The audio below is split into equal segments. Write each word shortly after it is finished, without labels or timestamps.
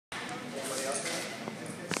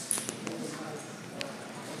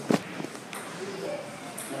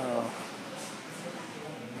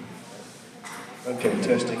Okay,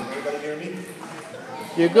 testing. Everybody hear me?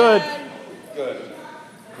 You're good. Good.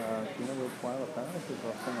 You know what Twilight Paradise is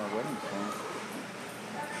off on our wedding song.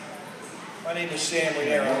 My name is Sam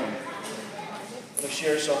Renauro. I'm going to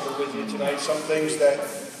share something with you tonight. Some things that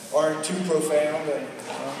aren't too profound, and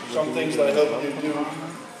some things that I hope you do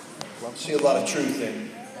see a lot of truth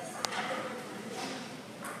in.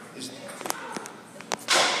 Is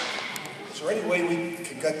there any way we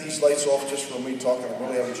could cut these lights off just from me talking? I'm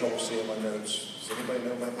really having trouble seeing my notes. Does anybody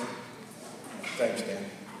know about that? Thanks, Dan.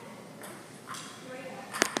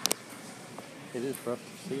 It is rough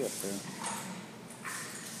to see up there.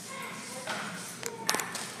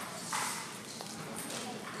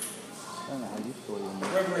 I don't know how you saw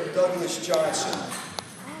you. Reverend Douglas Johnson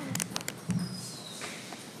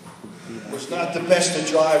was not the best of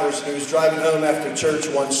drivers. He was driving home after church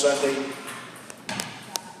one Sunday,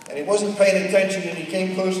 and he wasn't paying attention, and he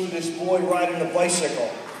came close to this boy riding a bicycle,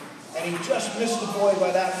 and he just missed the boy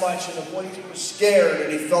by that much, and the boy was scared,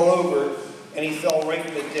 and he fell over, and he fell right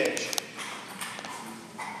in the ditch.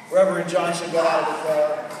 Reverend Johnson got out of the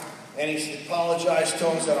car, and he apologized to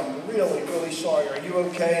him and said, "I'm really, really sorry. Are you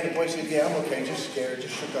okay?" And the boy said, "Yeah, I'm okay. Just scared.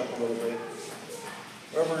 Just shook up a little bit."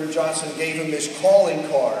 Reverend Johnson gave him his calling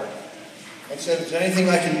card and said, "If there's anything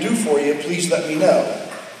I can do for you, please let me know."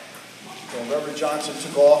 And Reverend Johnson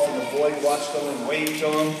took off, and the boy watched him and waved to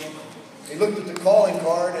him. He looked at the calling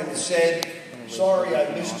card and said, "Sorry, I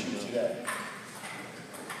missed you today."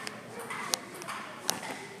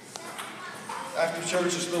 After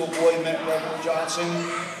church, this little boy met Reverend Johnson,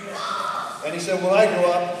 and he said, "When I grow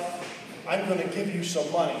up, I'm going to give you some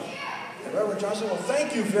money." And Reverend Johnson said, "Well,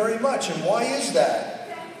 thank you very much. And why is that?"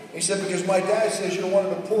 He said, "Because my dad says you're one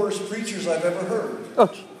of the poorest preachers I've ever heard." Oh.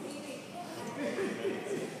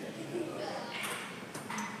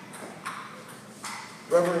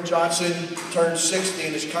 Reverend Johnson turned 60,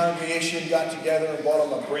 and his congregation got together and bought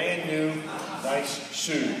him a brand new, nice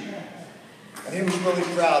suit. And he was really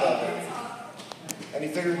proud of it. And he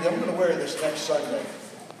figured, I'm going to wear this next Sunday.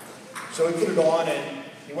 So he put it on, and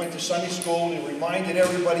he went to Sunday school, and he reminded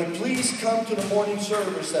everybody, "Please come to the morning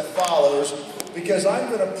service that follows, because I'm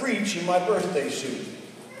going to preach in my birthday suit."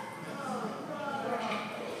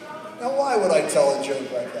 Now, why would I tell a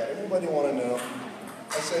joke like that? Everybody want to know.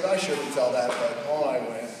 I said I shouldn't tell that, but on I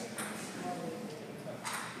went.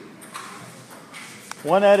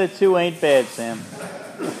 1 out of 2 ain't bad, Sam.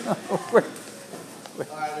 All right,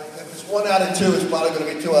 if it's 1 out of 2, it's probably going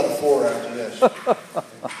to be 2 out of 4 after this.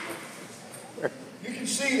 You can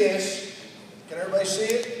see this. Can everybody see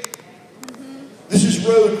it? Mm-hmm. This is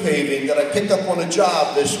road paving that I picked up on a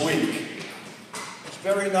job this week. It's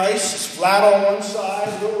very nice. It's flat on one side,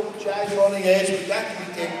 a little jagged on the edge, but that can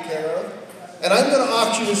be taken care of. And I'm going to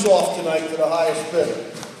auction this off tonight to the highest bidder.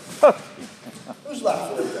 Who's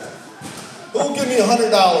left for that? Who will give me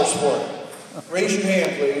 $100 for it? Raise your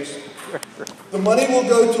hand, please. The money will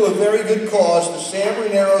go to a very good cause, the Sam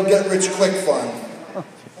Renauro Get Rich Quick Fund.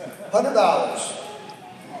 $100.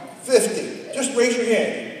 50. Just raise your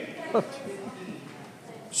hand.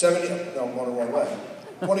 70. No, I'm going the wrong way.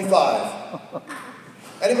 25.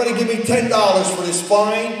 Anybody give me $10 for this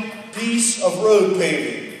fine piece of road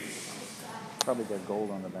paving? Probably got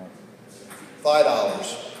gold on the back.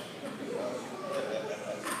 $5.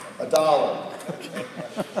 $1.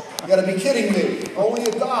 You got to be kidding me. Only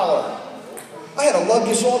 $1. I had to lug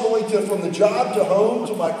this all the way from the job to home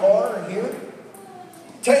to my car and here.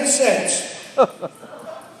 10 cents. Oh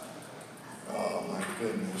my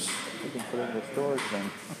goodness. You can put it in the storage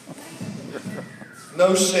then.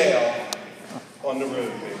 No sale on the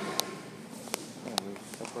road paving. Oh, we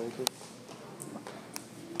separated.